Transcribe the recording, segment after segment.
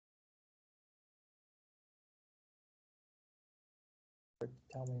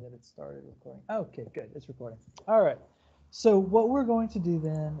Tell me that it started recording. Okay, good. It's recording. All right. So what we're going to do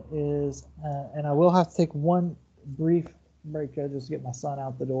then is, and I will have to take one brief break just to get my son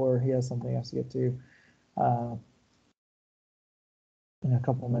out the door. He has something else to get to in a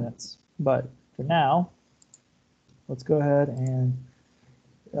couple of minutes. But for now, let's go ahead and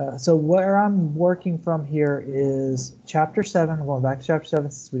so where I'm working from here is chapter 7. I'm going back to chapter 7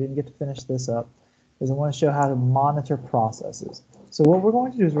 since we didn't get to finish this up. Is I want to show how to monitor processes. So what we're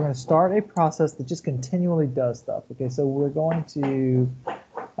going to do is we're going to start a process that just continually does stuff. Okay, so we're going to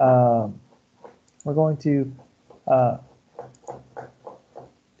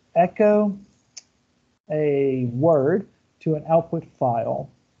echo a word to an output file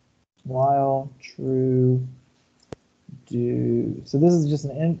while true do. So this is just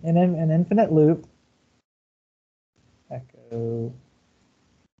an infinite loop. Echo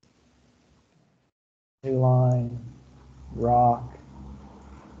new line rock.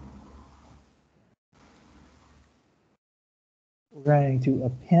 We're going to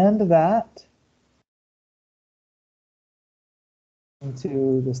append that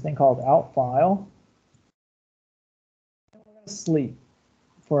into this thing called out file. And we're going to sleep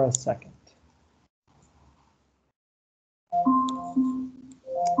for a second.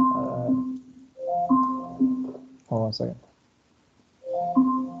 Hold on a second.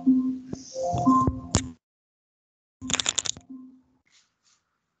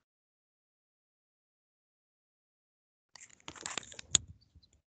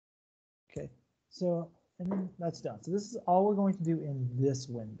 Okay, so and then that's done. So this is all we're going to do in this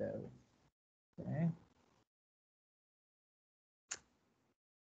window. Okay.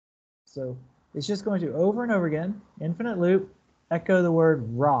 So it's just going to over and over again, infinite loop, echo the word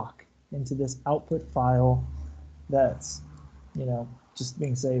rock into this output file that's, you know, just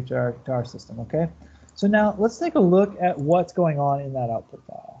being saved to our system. Okay. So now let's take a look at what's going on in that output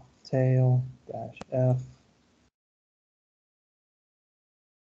file. Tail-f.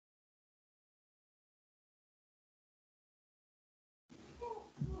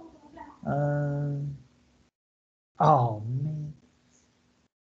 Oh man,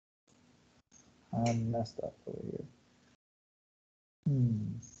 I messed up over here.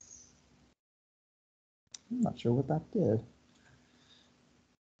 I'm not sure what that did.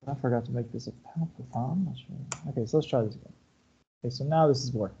 I forgot to make this a powerful file. I'm not sure. Okay, so let's try this again. Okay, so now this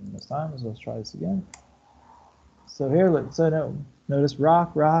is working this time. So let's try this again. So here, notice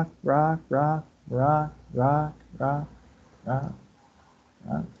rock, rock, rock, rock, rock, rock, rock, rock,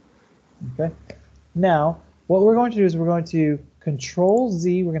 rock. Okay. Now, what we're going to do is we're going to Control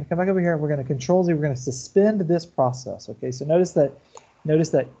Z. We're going to come back over here. We're going to Control Z. We're going to suspend this process. Okay. So notice that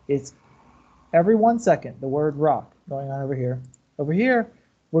it's every 1 second the word rock going on over here. Over here,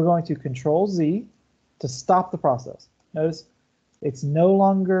 we're going to Control Z to stop the process. Notice it's no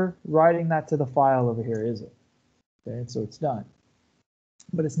longer writing that to the file over here, is it? Okay, so it's done.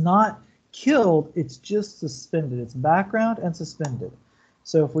 But it's not killed, it's just suspended. It's background and suspended.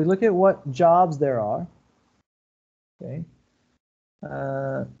 So if we look at what jobs there are, okay,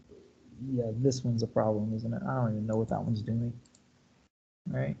 yeah, this one's a problem, isn't it? I don't even know what that one's doing.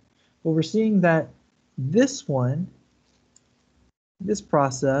 All right, but we're seeing that this one, this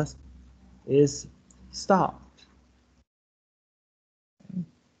process is stopped. Okay.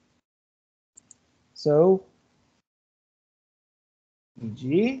 So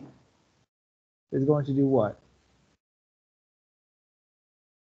EG is going to do what?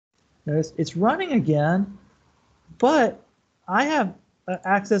 Notice it's running again, but I have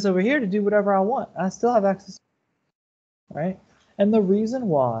access over here to do whatever I want. I still have access, right? And the reason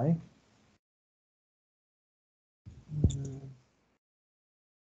why,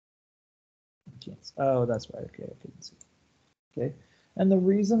 oh, that's right. Okay, I couldn't see. Okay, and the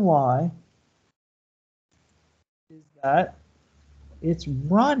reason why is that it's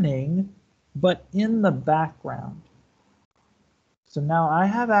running, but in the background. So now I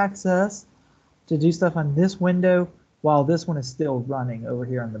have access to do stuff on this window while this one is still running over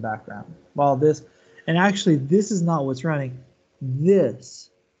here in the background. While this, and actually this is not what's running. This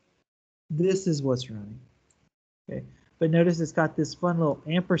is what's running. Okay, but notice it's got this fun little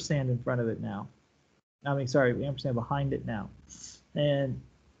ampersand in front of it now. I mean, sorry, ampersand behind it now. And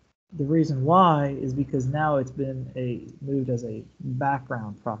the reason why is because now it's been moved as a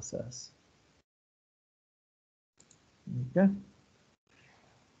background process. Okay.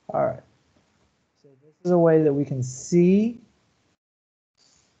 All right. So this is a way that we can see.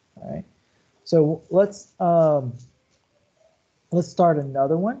 All right. So let's start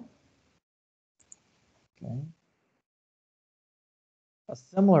another one. Okay. A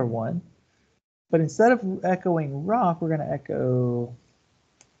similar one, but instead of echoing rock, we're going to echo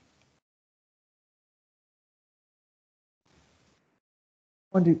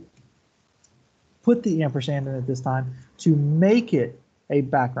I'm going to put the ampersand in it this time to make it a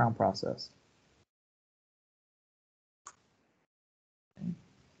background process. Okay.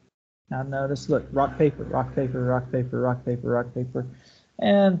 Now notice, look, rock, paper, rock, paper, rock, paper, rock, paper, rock, paper.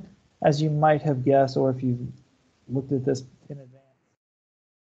 And as you might have guessed, or if you looked at this in advance,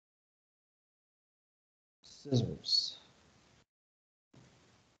 scissors.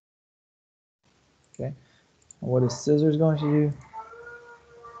 Okay, and what is scissors going to do?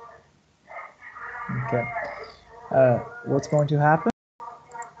 Okay, what's going to happen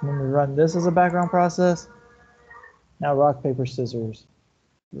when we run this as a background process? Now rock, paper, scissors,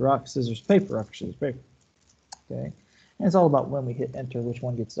 rock, scissors, paper, rock, scissors, paper. Okay, and it's all about when we hit enter, which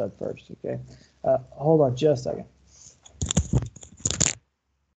one gets done first. Okay, hold on just a second.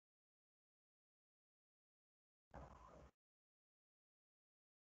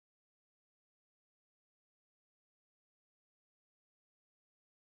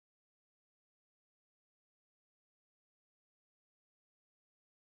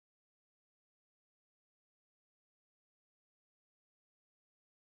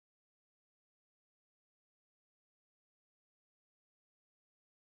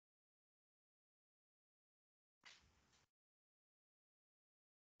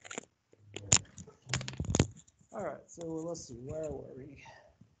 All right, so let's see, where were we?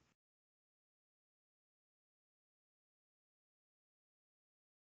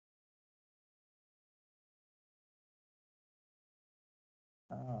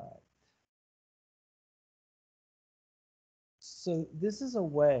 All right. So this is a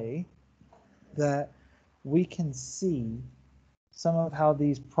way that we can see some of how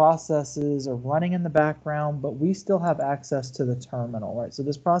these processes are running in the background, but we still have access to the terminal, right? So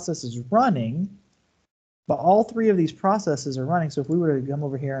this process is running, but all three of these processes are running. So if we were to come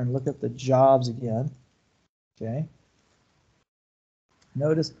over here and look at the jobs again, okay,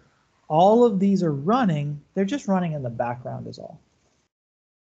 notice all of these are running. They're just running in the background is all,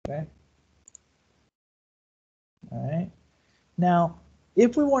 okay? All right. Now,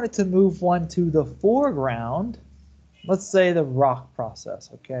 if we wanted to move one to the foreground, let's say the rock process,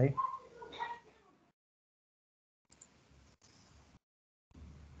 okay?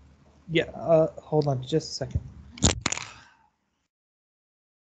 Yeah, hold on just a second.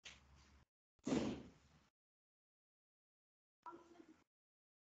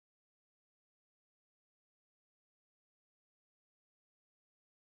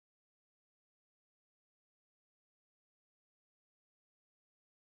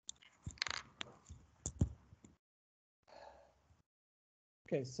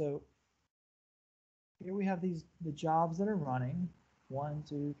 Okay, so here we have the jobs that are running. 1,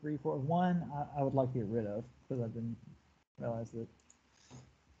 2, 3, 4. One I would like to get rid of because I didn't realize that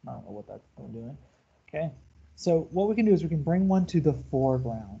I don't know what that's doing. Okay, so what we can do is we can bring one to the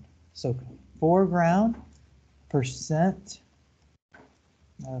foreground. So foreground percent.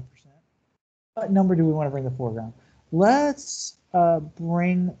 What number do we want to bring the foreground? Let's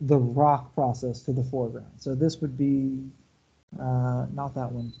bring the rock process to the foreground. So this would be not that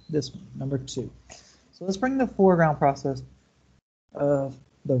one, this one, number 2. So let's bring the foreground process of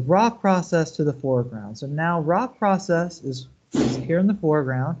the rock process to the foreground. So now rock process is here in the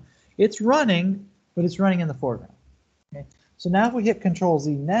foreground. It's running, but it's running in the foreground. Okay. So now if we hit Control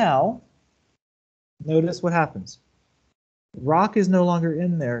Z now, notice what happens. Rock is no longer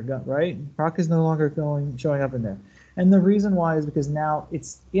in there, right? Rock is no longer showing up in there. And the reason why is because now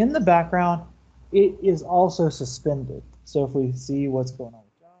it's in the background. It is also suspended. So if we see what's going on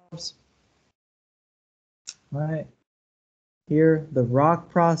with jobs, right? Here, the rock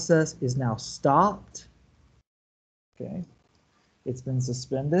process is now stopped. Okay, it's been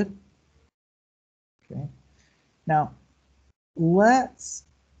suspended. Okay, now let's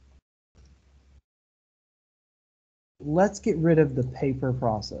get rid of the paper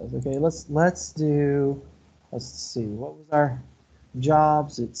process. Okay, let's see, what was our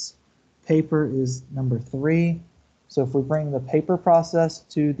jobs? It's paper is number 3. So if we bring the paper process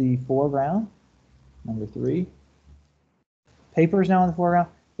to the foreground, number 3, paper is now in the foreground.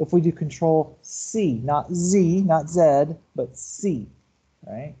 If we do Control C, not Z, not Z, but C,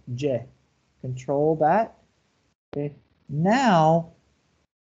 right? J, control that. Okay, now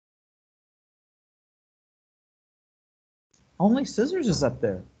only scissors is up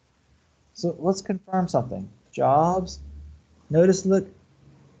there. So let's confirm something. Jobs. Notice, look,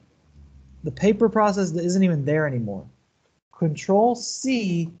 the paper process isn't even there anymore. Control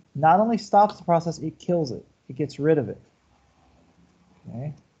C not only stops the process, it kills it. It gets rid of it.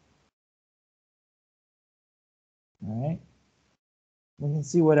 Okay. All right. We can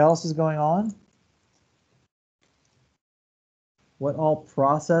see what else is going on. what all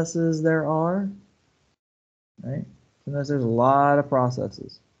processes there are, right? So notice there's a lot of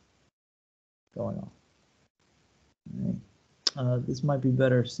processes going on. Right? This might be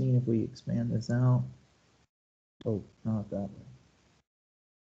better seen if we expand this out. Oh, not that way.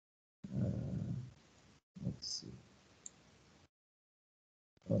 Let's see.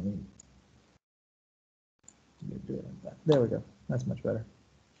 Let me do it like that. There we go. That's much better.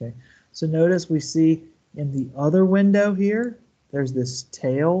 Okay. So notice we see in the other window here, there's this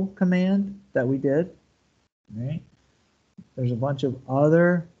tail command that we did. Right. There's a bunch of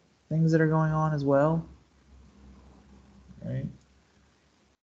other things that are going on as well. Right.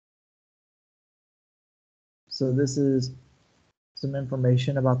 So this is some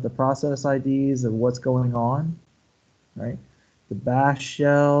information about the process IDs of what's going on. Right. The bash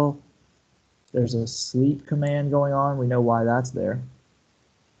shell. There's a sleep command going on. We know why that's there.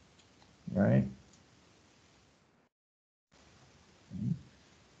 Right.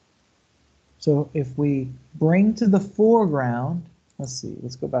 So if we bring to the foreground, let's see,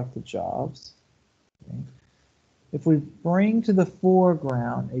 let's go back to jobs. Okay. If we bring to the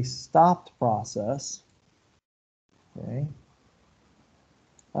foreground a stopped process, okay,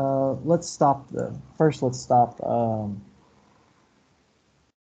 let's stop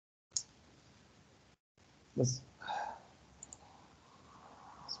let's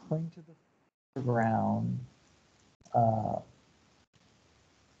bring to the foreground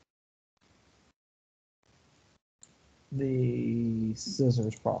the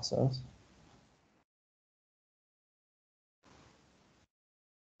scissors process.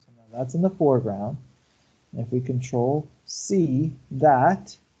 So now that's in the foreground. And if we control C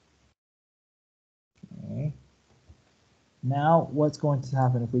that, okay, now what's going to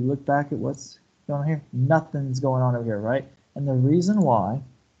happen if we look back at what's going on here? Nothing's going on over here, right? And the reason why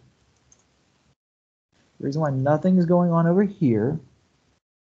nothing is going on over here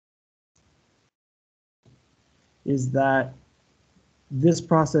is that this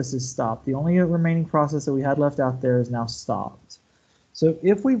process is stopped. The only remaining process that we had left out there is now stopped. So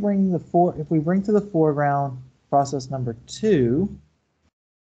if we bring to the foreground process number 2,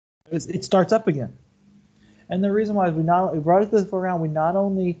 it starts up again. And the reason why is we brought it to the foreground, we not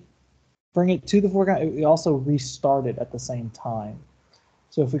only bring it to the foreground, we also restart it at the same time.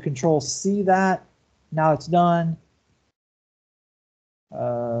 So if we control C that, now it's done.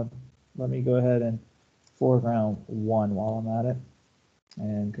 Let me go ahead and foreground 1 while I'm at it,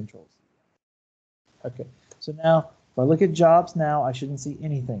 and control C. Okay, so now if I look at jobs now, I shouldn't see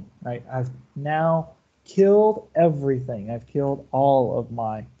anything, right? I've now killed everything. I've killed all of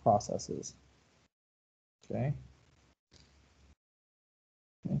my processes. Okay.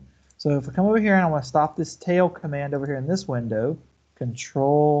 So if I come over here and I want to stop this tail command over here in this window,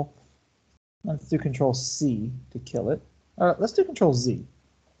 let's do control C to kill it. Let's do control Z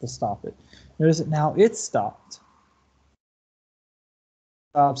to stop it. Notice that now it's stopped.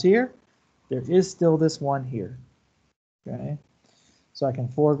 Stops here. There is still this one here. Okay. So I can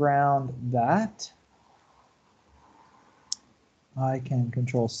foreground that. I can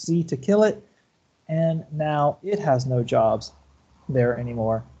control C to kill it. And now it has no jobs there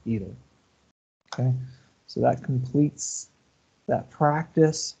anymore either. Okay. So that completes that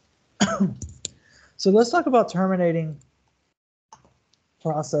practice. So let's talk about terminating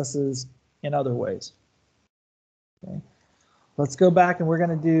processes in other ways. Okay. Let's go back and we're going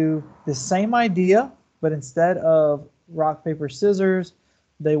to do the same idea, but instead of rock, paper, scissors,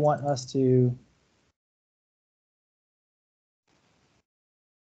 they want us to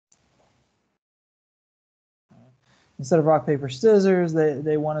rock, paper, scissors,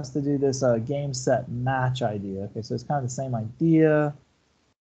 they want us to do this game, set, match idea. Okay, so it's kind of the same idea,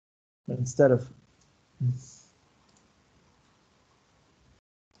 but instead of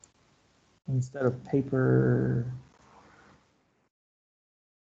paper,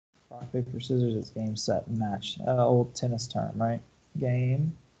 rock, paper, scissors, it's game, set, match. Old tennis term, right?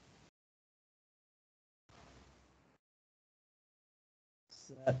 Game,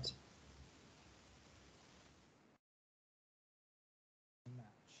 set,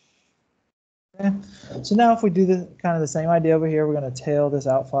 match. Okay. So now if we do the kind of the same idea over here, we're going to tail this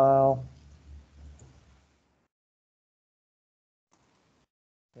out file.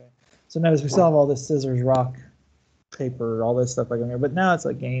 Okay. So notice we still have all this scissors, rock, paper, all this stuff like in here, but now it's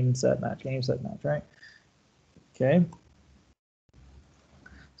like game, set, match, right? Okay.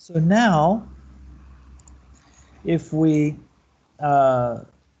 So now, if we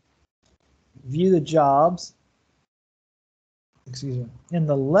view the jobs, in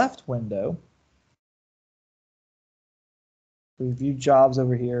the left window, we view jobs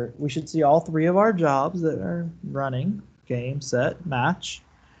over here. We should see all 3 of our jobs that are running. game, set, match,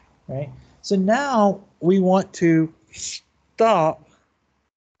 right? So now we want to stop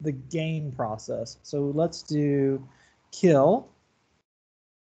the game process. So let's do kill,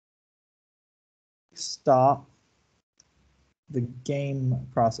 stop the game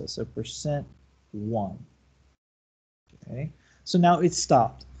process. So %1. Okay, so now it's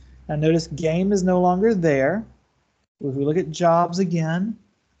stopped. Now notice game is no longer there. If we look at jobs again,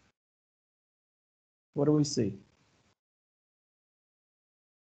 what do we see?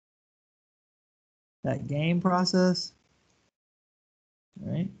 That game process,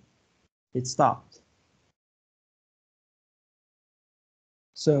 right? It stopped.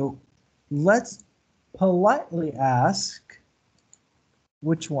 So let's politely ask,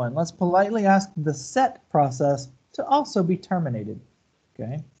 which one? Let's politely ask the set process to also be terminated.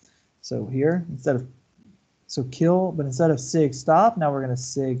 Okay, so here, instead of, so kill, but instead of sig stop, now we're going to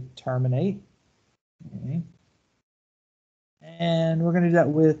sig terminate. Okay. And we're going to do that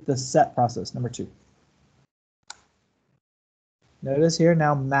with the set process, number 2. Notice here,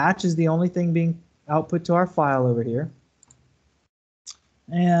 now match is the only thing being output to our file over here.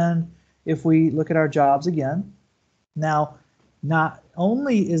 And if we look at our jobs again, now not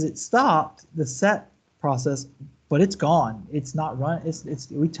only is it stopped, the set process, but it's gone. It's not run.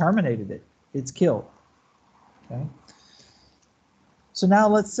 We terminated it. It's killed. Okay. So now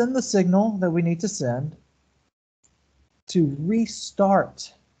let's send the signal that we need to send to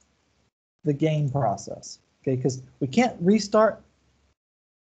restart the game process. Okay, because we can't restart.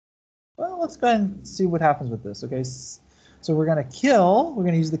 Well, let's go ahead and see what happens with this. Okay, so we're going to kill. We're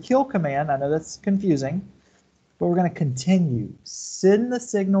going to use the kill command. I know that's confusing, but we're going to continue. Send the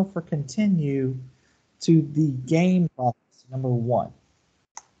signal for continue to the game process, number 1.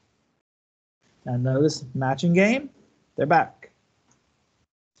 Now notice matching game, they're back.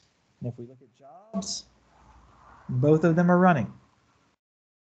 And if we look at jobs, both of them are running.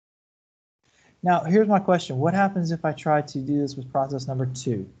 Now here's my question. What happens if I try to do this with process number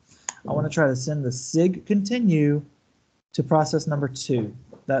 2? I want to try to send the sig continue to process number 2,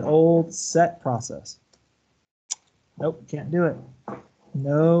 that old set process. Nope, can't do it.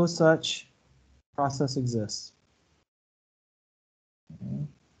 No such process exists. Okay.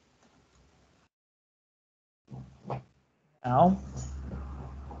 Now,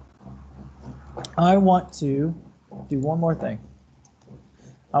 I want to do one more thing.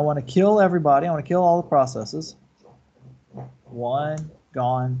 I want to kill everybody. I want to kill all the processes. 1,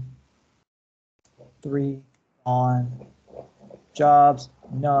 gone. 3, gone. Jobs,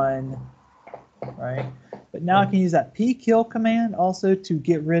 none. Right? But now I can use that pkill command also to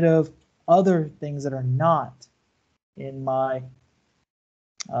get rid of other things that are not in my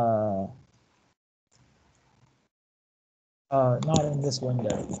not in this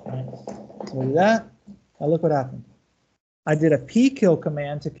window. Right? So do that. Now look what happened. I did a pkill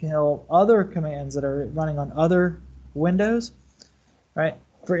command to kill other commands that are running on other windows. Right?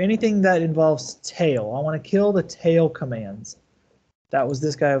 For anything that involves tail, I want to kill the tail commands. That was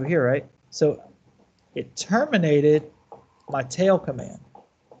this guy over here, right? So it terminated my tail command.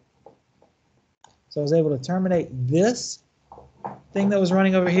 So I was able to terminate this thing that was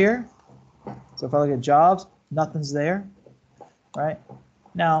running over here. So if I look at jobs, nothing's there, right?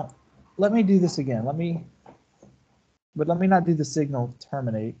 Now, let me do this again. Let me not do the signal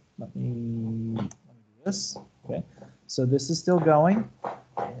terminate. Let me do this. Okay. So this is still going.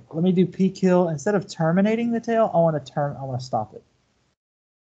 Let me do pkill. Instead of terminating the tail, I want to stop it.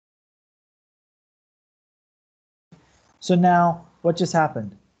 So now what just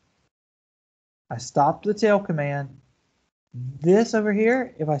happened? I stopped the tail command. This over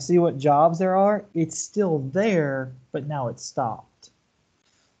here, if I see what jobs there are, it's still there, but now it's stopped.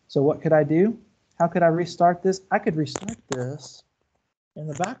 So what could I do? How could I restart this? I could restart this in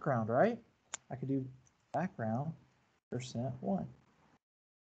the background, right? I could do background %1.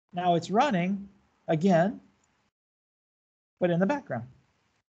 Now it's running again, but in the background.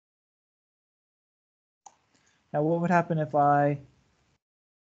 Now what would happen if I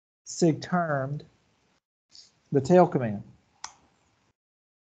sig termed the tail command?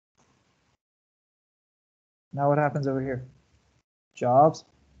 Now what happens over here? Jobs,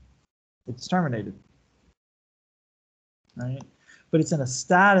 it's terminated, right? But it's in a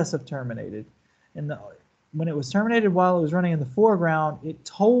status of terminated. And when it was terminated while it was running in the foreground, it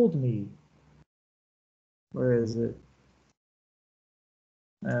told me, where is it?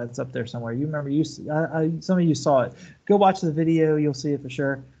 It's up there somewhere. You remember, some of you saw it. Go watch the video, you'll see it for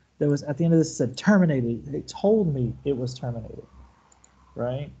sure. There was, at the end of this, it said terminated. It told me it was terminated,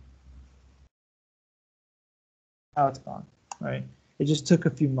 right? Now it's gone, right? It just took a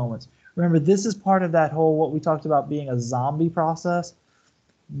few moments. Remember, this is part of that whole, what we talked about being a zombie process.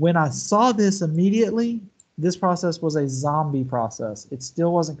 When I saw this immediately, this process was a zombie process. It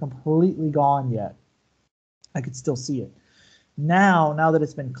still wasn't completely gone yet. I could still see it. Now that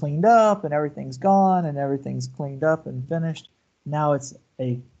it's been cleaned up and everything's gone and everything's cleaned up and finished, now it's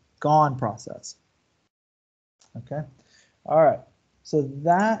a gone process. Okay. All right. So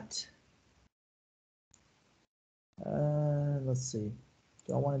that, let's see.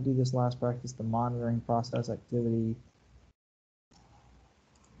 Do I want to do this last practice, the monitoring process activity?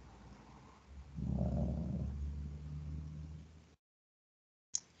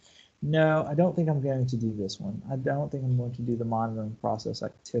 No, I don't think I'm going to do this one. I don't think I'm going to do the monitoring process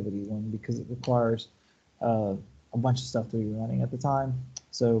activity one because it requires a bunch of stuff to be running at the time.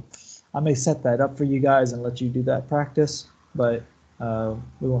 So I may set that up for you guys and let you do that practice, but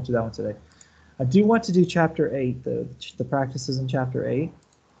we won't do that one today. I do want to do chapter 8, the practices in chapter 8.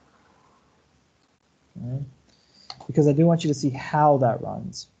 Okay. Because I do want you to see how that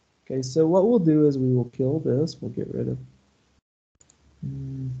runs. Okay, so what we'll do is we will kill this. We'll get rid of.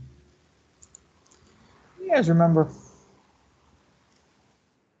 You guys remember?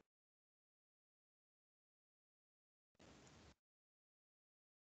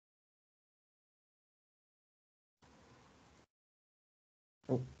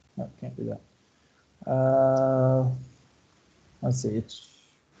 Oh, no, can't do that. Let's see. It's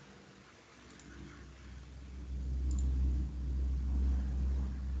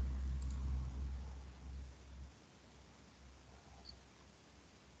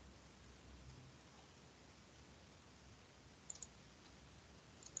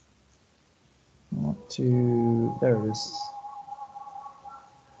there it is.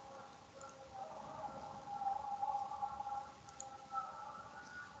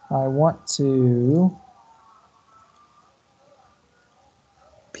 I want to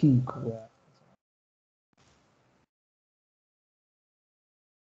pgrep.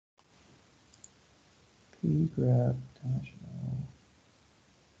 Pgrep dash no.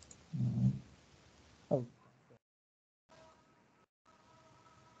 Oh.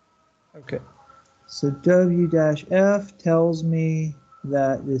 Okay. So W-F tells me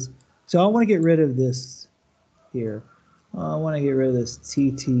that this. So I want to get rid of this here. I want to get rid of this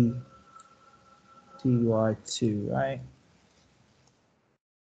TTTY2, right?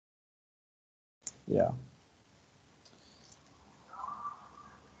 Yeah.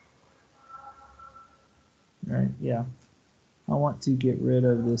 Right, yeah. I want to get rid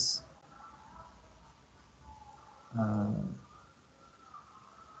of this.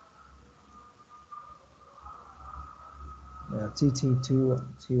 Yeah,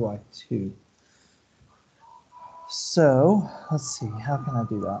 TT2TY2. So let's see, how can I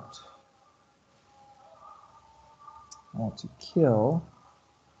do that? I want to kill.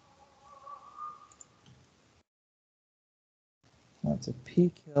 That's a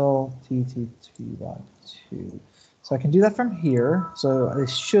pkill TT2Y2. So I can do that from here. So it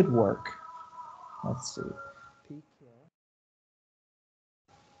should work. Let's see. Pkill.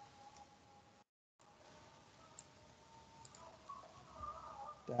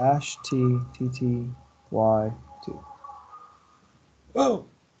 Dash T TTY2. Oh!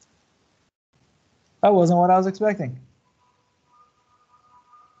 That wasn't what I was expecting.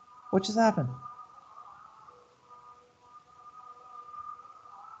 What just happened?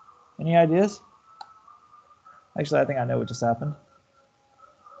 Any ideas? Actually, I think I know what just happened.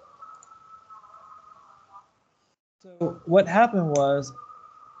 So what happened was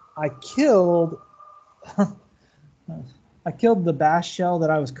I killed the bash shell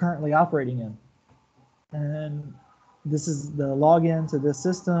that I was currently operating in. And this is the login to this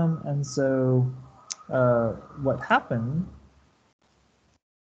system. And so what happened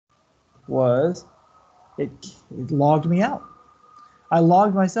was it logged me out. I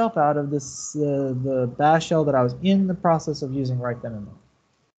logged myself out of this the bash shell that I was in the process of using right then and there.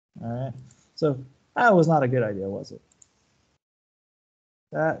 All right. So that was not a good idea, was it?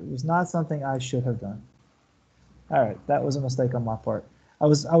 That was not something I should have done. All right, that was a mistake on my part. I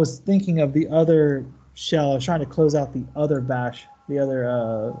was thinking of the other shell. I was trying to close out the other bash, the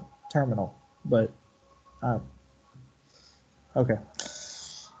other terminal, but okay.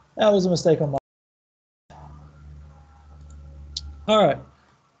 That was a mistake on my. All right.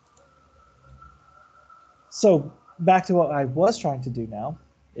 So back to what I was trying to do now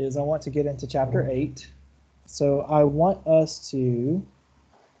is I want to get into chapter 8. So I want us to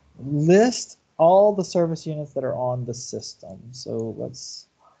list all the service units that are on the system. So let's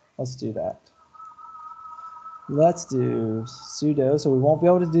do that. Let's do sudo. So we won't be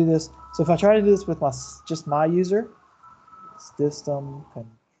able to do this. So if I try to do this with just my user, system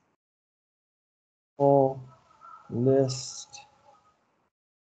list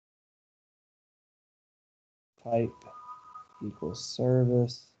type equals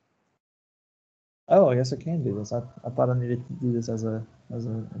service. Oh, I guess I can do this. I thought I needed to do this as an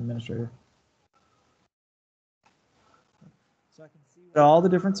administrator. So I can see what all the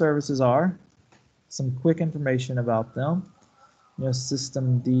different services are, some quick information about them. You know,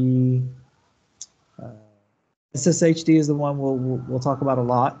 system D, SSHD is the one we'll talk about a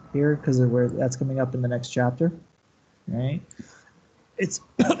lot here because that's coming up in the next chapter. Right? It's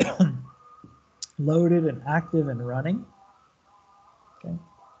loaded and active and running. Okay.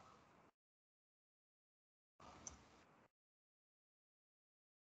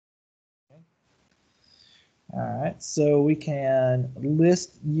 All right, so we can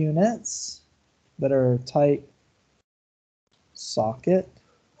list units that are type socket,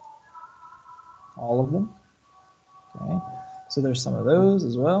 all of them. Okay, so there's some of those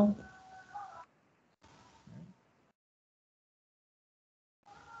as well.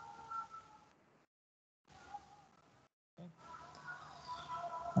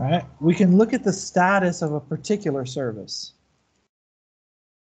 All right, we can look at the status of a particular service.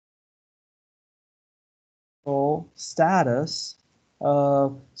 Status.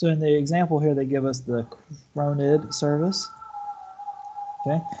 So in the example here, they give us the cronid service.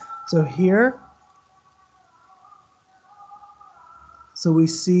 Okay, so here, so we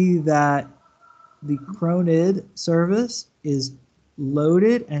see that the cronid service is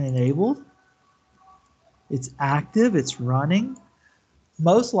loaded and enabled. It's active, it's running.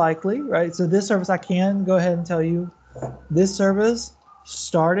 Most likely, right? So this service, I can go ahead and tell you, this service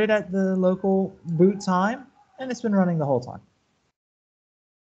started at the local boot time, and it's been running the whole time.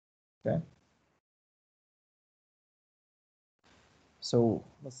 Okay. So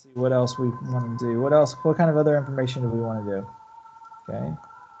let's see what else we want to do. What kind of other information do we want to do? Okay.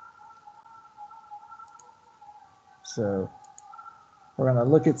 So we're going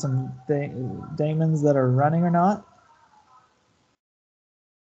to look at some daemons that are running or not.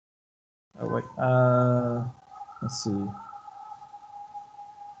 Oh, wait. Let's see.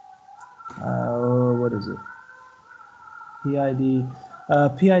 What is it? PID.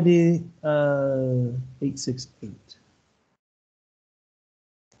 PID 868.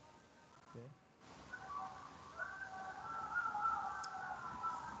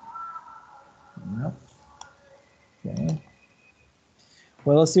 Yep. Okay.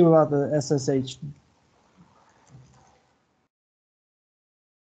 Well, let's see about the SSH.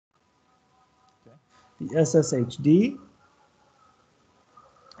 Okay. The SSHD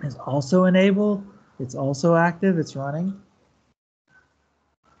is also enabled. It's also active. It's running.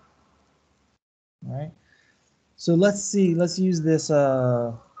 All right. So let's see. Let's use this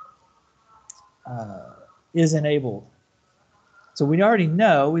is enabled. So we already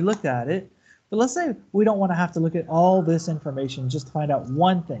know. We looked at it. But let's say we don't want to have to look at all this information just to find out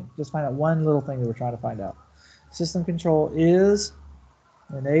one thing. Just find out one little thing that we're trying to find out. System control is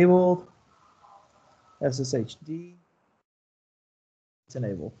enabled. SSHD. It's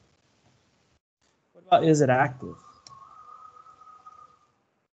enabled. What about is it active?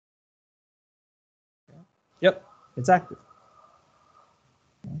 Yep, it's active.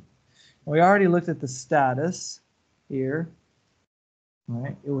 Okay. We already looked at the status here. All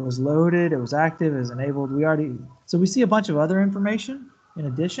right, it was loaded, it was active, it was enabled. So we see a bunch of other information in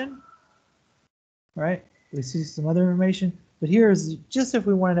addition. Right? We see some other information, but here is just if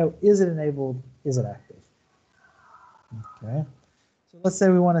we want to know, is it enabled, is it active? Okay. So let's say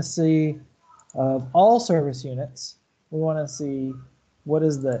we want to see all service units. We want to see what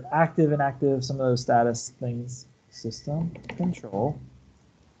is the active, inactive, some of those status things. System control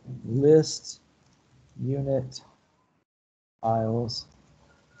list unit files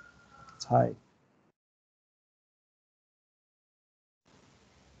type.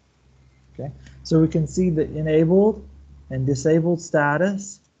 Okay, so we can see the enabled and disabled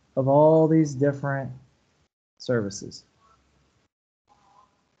status of all these different services.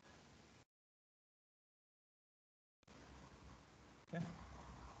 Okay.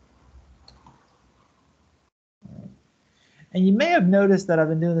 And you may have noticed that I've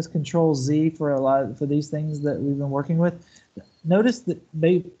been doing this Control Z for these things that we've been working with. Notice that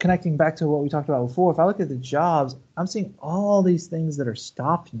connecting back to what we talked about before, if I look at the jobs, I'm seeing all these things that are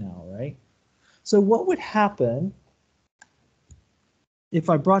stopped now, right? So what would happen if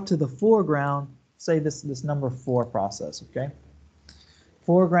I brought to the foreground, say this number 4 process, okay?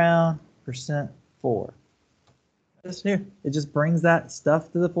 Foreground %4. This here, it just brings that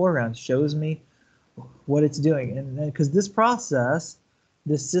stuff to the foreground, shows me what it's doing. And because this process,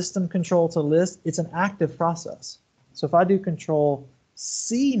 this system control to list, it's an active process. So if I do Control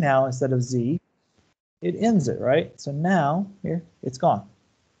C now instead of Z, it ends it, right? So now here it's gone.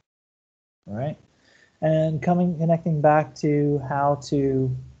 All right. And connecting back to how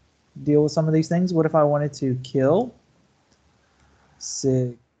to deal with some of these things. What if I wanted to kill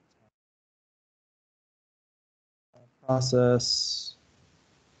sig process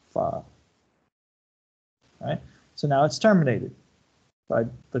file? Right. So now it's terminated. If I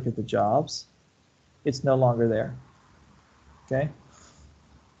look at the jobs, it's no longer there. Okay.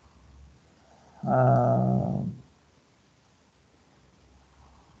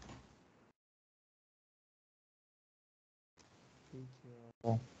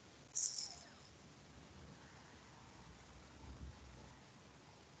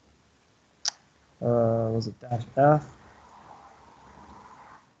 Was it -F?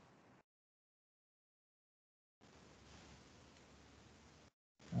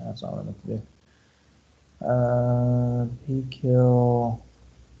 That's not what I meant to do. Pkill.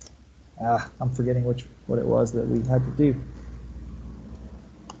 I'm forgetting what it was that we had to do.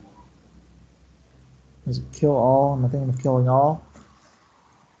 Was it kill all? Am I thinking of killing all?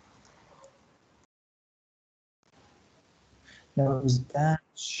 No, it was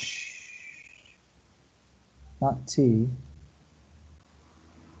dash, not T.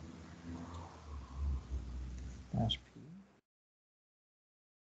 Dash P.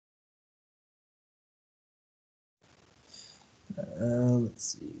 Let's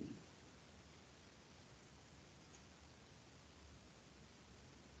see.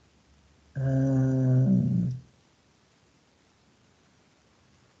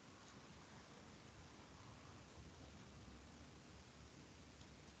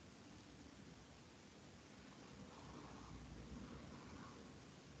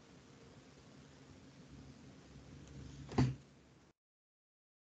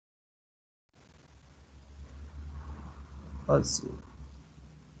 Let's see.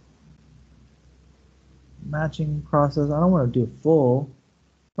 Matching process. I don't want to do a full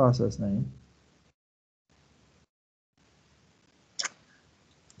process name.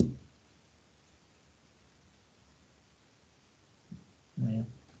 Man.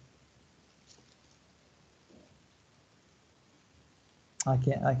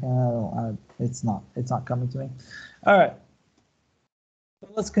 It's not coming to me. All right.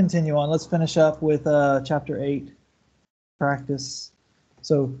 Let's continue on. Let's finish up with chapter 8, practice.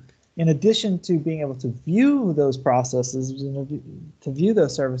 So in addition to being able to view those processes, to view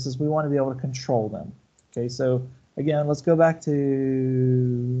those services, we want to be able to control them. Okay, so again, let's go back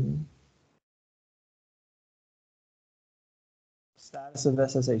to status of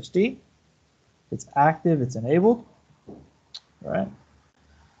SSHD. It's active, it's enabled. All right.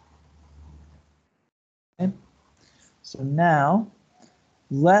 Okay. So now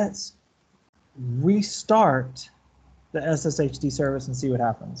let's restart the SSHD service and see what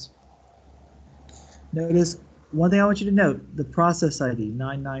happens. Notice one thing I want you to note, the process ID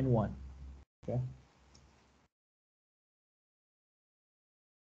 991. Okay.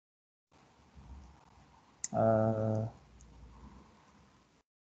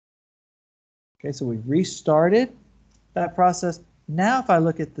 Okay, so we restarted that process. Now if I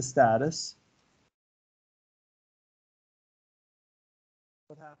look at the status,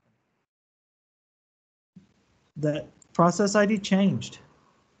 what happened? The process ID changed,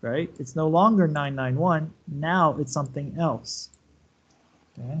 right? It's no longer 991. Now it's something else.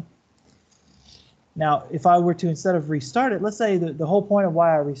 Okay. Now, if I were to, instead of restart it, let's say the whole point of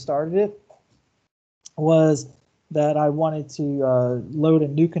why I restarted it was that I wanted to load a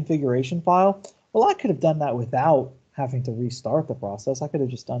new configuration file. Well, I could have done that without having to restart the process. I could have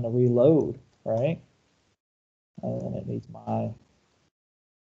just done a reload, right? And it needs my,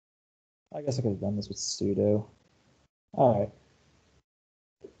 I guess I could have done this with sudo. All right.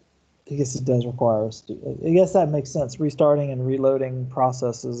 I guess it does require, I guess that makes sense. Restarting and reloading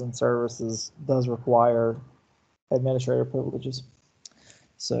processes and services does require administrator privileges.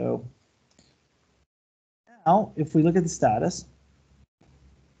 So now if we look at the status,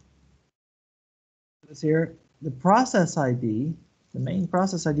 this here, the process ID, the main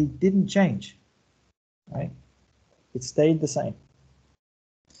process ID didn't change, right? It stayed the same.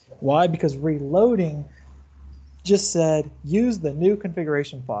 Why? Because reloading just said, use the new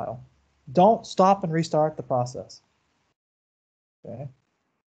configuration file. Don't stop and restart the process. Okay.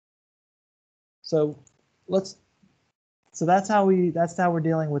 So that's how we're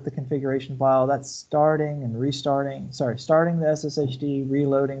dealing with the configuration file. That's starting and restarting. Sorry, starting the SSHD,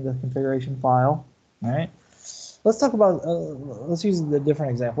 reloading the configuration file. All right. Let's talk about. Let's use the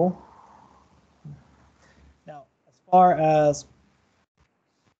different example. Now, as far as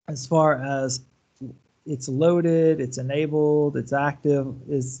it's loaded, it's enabled, it's active,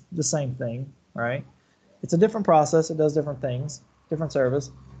 is the same thing, right? It's a different process. It does different things, different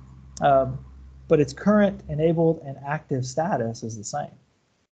service. But its current enabled and active status is the same,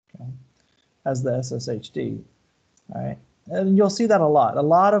 okay, as the SSHD. All right, and you'll see that a lot. A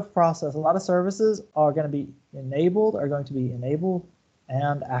lot of services are going to be enabled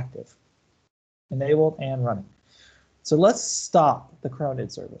and active, enabled and running. So let's stop the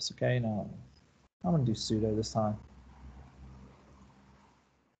cronid service. Okay, now I'm going to do sudo this time.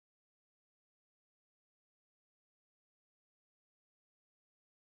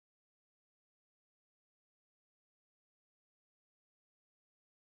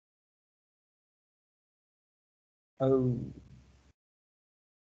 Oh,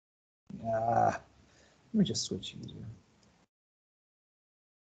 let me just switch user.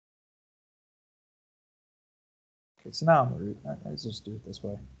 Okay, so now I'm root. Let's just do it this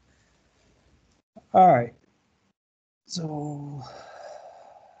way. All right. So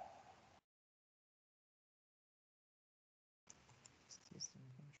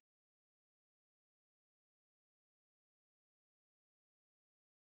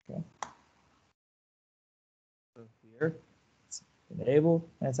okay. So here it's enabled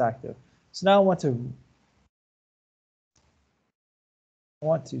and it's active. So now I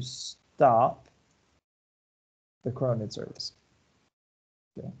want to stop the cronid service.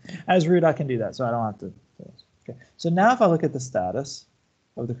 Okay. As root, I can do that, so I don't have to. Okay. So now if I look at the status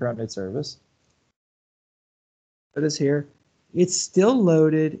of the cronid service, it is here. It's still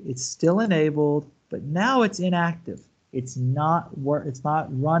loaded. It's still enabled, but now it's inactive. It's not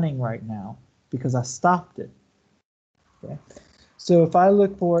running right now because I stopped it. Okay. So if I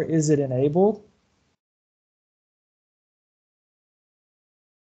look for, is it enabled?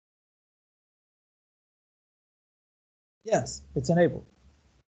 Yes, it's enabled.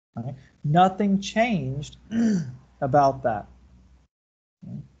 Right? Nothing changed about that.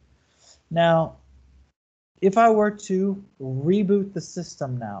 Okay. Now, if I were to reboot the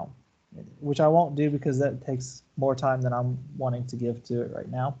system now, which I won't do because that takes more time than I'm wanting to give to it right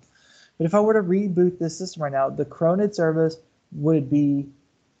now. But if I were to reboot this system right now, the cronid service would be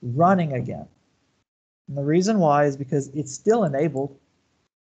running again. And the reason why is because it's still enabled.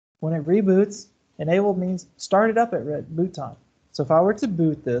 When it reboots, enabled means start it up at boot time. So if I were to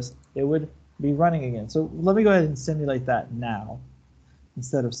boot this, it would be running again. So let me go ahead and simulate that now.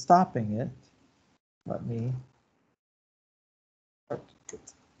 Instead of stopping it, let me start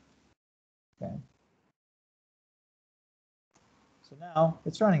it. Okay. So now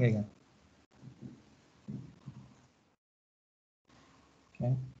it's running again.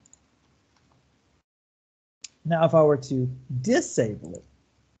 Okay. Now if I were to disable it,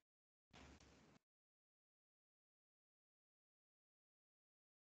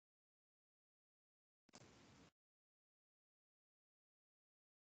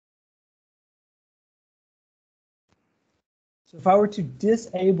 so if I were to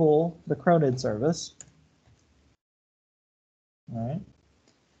disable the cronid service, all right,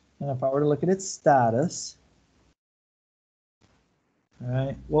 and if I were to look at its status, all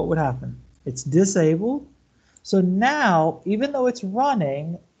right, what would happen? It's disabled. So now, even though it's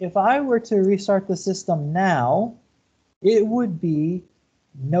running, if I were to restart the system now, it would be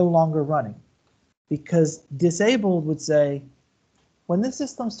no longer running because disabled would say, when this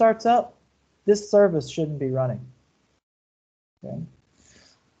system starts up, this service shouldn't be running. Okay.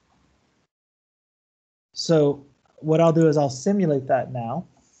 So what I'll do is I'll simulate that now.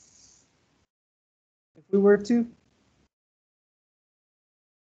 If we were to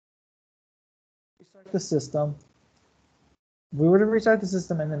restart the system,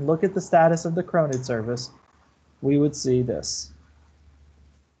 and then look at the status of the cronid service, we would see this.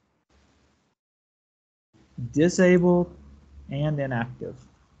 Disabled and inactive.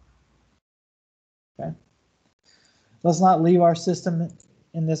 Okay. Let's not leave our system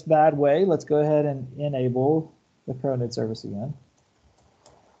in this bad way. Let's go ahead and enable the cronid service again.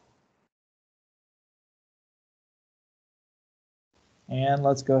 And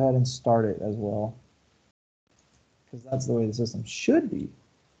let's go ahead and start it as well, because that's the way the system should be.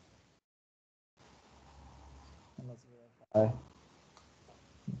 And let's verify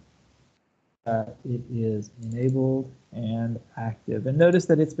that it is enabled and active. And notice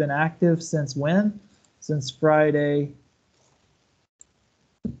that it's been active since when? Since Friday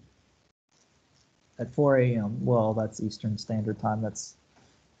at 4 a.m. Well, that's Eastern Standard Time. That's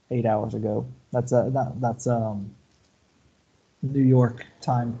 8 hours ago. That's New York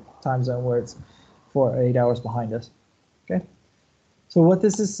time zone, where it's 8 hours behind us. Okay. So what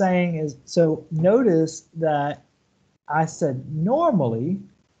this is saying is, so notice that I said normally,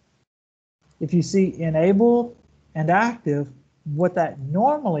 if you see enabled and active, what that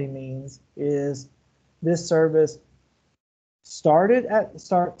normally means is this service started at the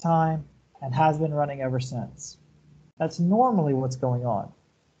start time and has been running ever since. That's normally what's going on.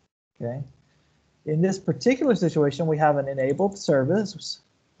 Okay. In this particular situation, we have an enabled service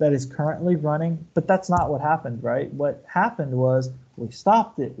that is currently running, but that's not what happened, right? What happened was we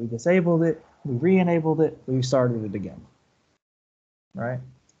stopped it, we disabled it, we re-enabled it, we started it again, right?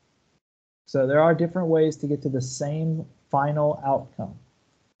 So there are different ways to get to the same final outcome.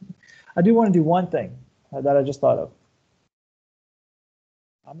 I do want to do one thing that I just thought of.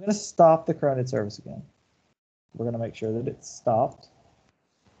 I'm going to stop the cronid service again. We're going to make sure that it's stopped.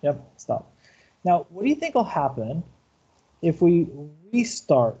 Yep, stop. Now, what do you think will happen if we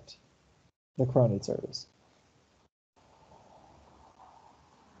restart the cronid service?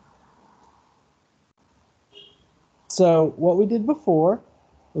 So what we did before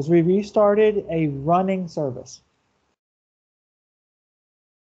was we restarted a running service.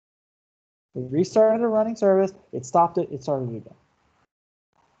 We restarted a running service, it stopped it, it started it again.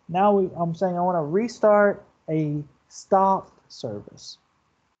 Now I'm saying I want to restart a stopped service.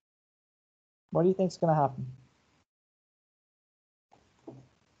 What do you think is going to happen?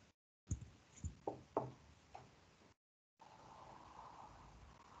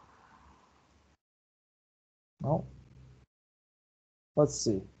 Well, let's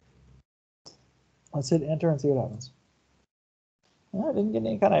see. Let's hit enter and see what happens. Well, I didn't get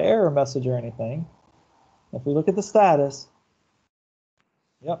any kind of error message or anything. If we look at the status,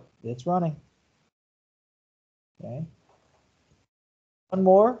 yep, it's running. Okay. One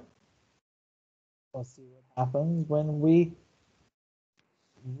more. Let's see what happens when we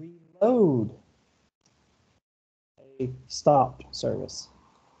reload a stopped service.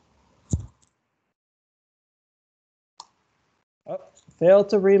 Oh, failed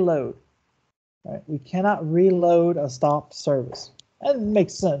to reload. Right? We cannot reload a stopped service. And it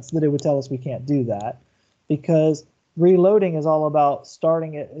makes sense that it would tell us we can't do that, because reloading is all about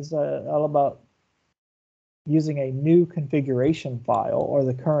starting it, is all about using a new configuration file, or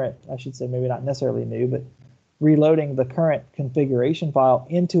the current, I should say, maybe not necessarily new, but reloading the current configuration file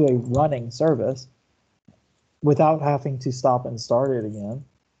into a running service without having to stop and start it again.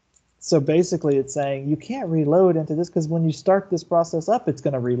 So basically it's saying you can't reload into this, because when you start this process up, it's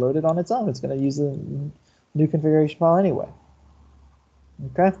going to reload it on its own. It's going to use a new configuration file anyway.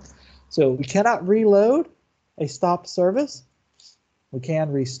 Okay, so we cannot reload a stopped service. We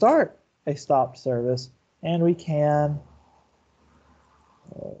can restart a stopped service, and we can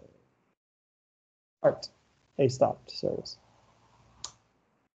start a stopped service.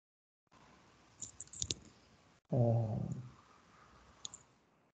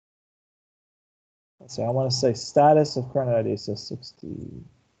 Let's see, I want to say status of current ID says 61.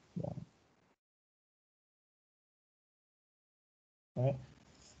 All right.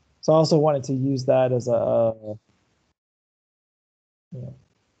 So I also wanted to use that as a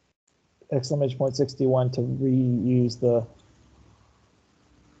exclamation point 61 to reuse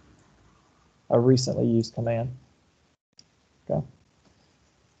a recently used command. Okay.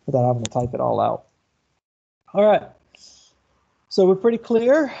 Without having to type it all out. All right. So we're pretty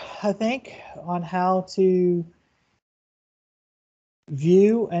clear, I think, on how to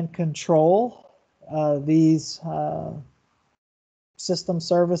view and control these system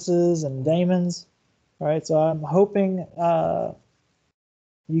services and daemons. All right, so I'm hoping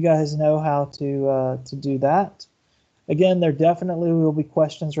you guys know how to do that. Again, there definitely will be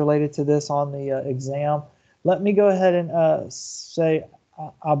questions related to this on the exam. Let me go ahead and say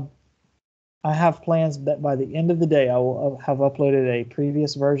I have plans that by the end of the day I will have uploaded a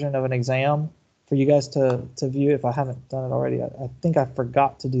previous version of an exam for you guys to view if I haven't done it already. I think I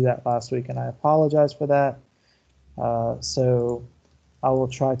forgot to do that last week, and I apologize for that. So I will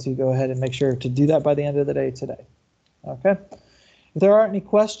try to go ahead and make sure to do that by the end of the day today. Okay. If there aren't any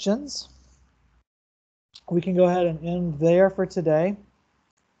questions, we can go ahead and end there for today.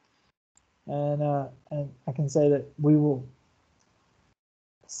 And I can say that we will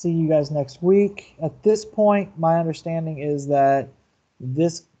see you guys next week. At this point, my understanding is that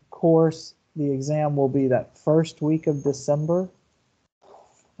this course, the exam will be that first week of December.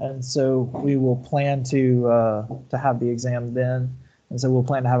 And so we will plan to have the exam then. And so we'll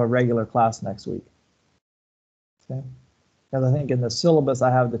plan to have a regular class next week. Okay. Because I think in the syllabus, I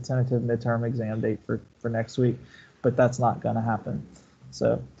have the tentative midterm exam date for next week, but that's not going to happen.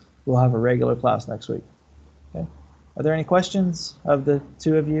 So we'll have a regular class next week. Okay. Are there any questions of the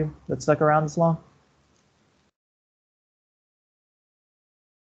two of you that stuck around this long?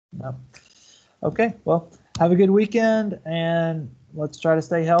 No. Okay. Well, have a good weekend, and let's try to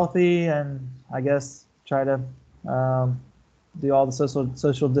stay healthy, and I guess try to do all the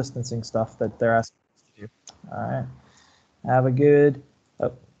social distancing stuff that they're asking us to do. you. All right. Have a good. Oh,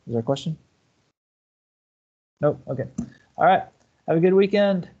 is there a question? Nope. Okay. All right. Have a good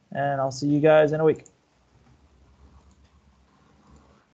weekend, and I'll see you guys in a week.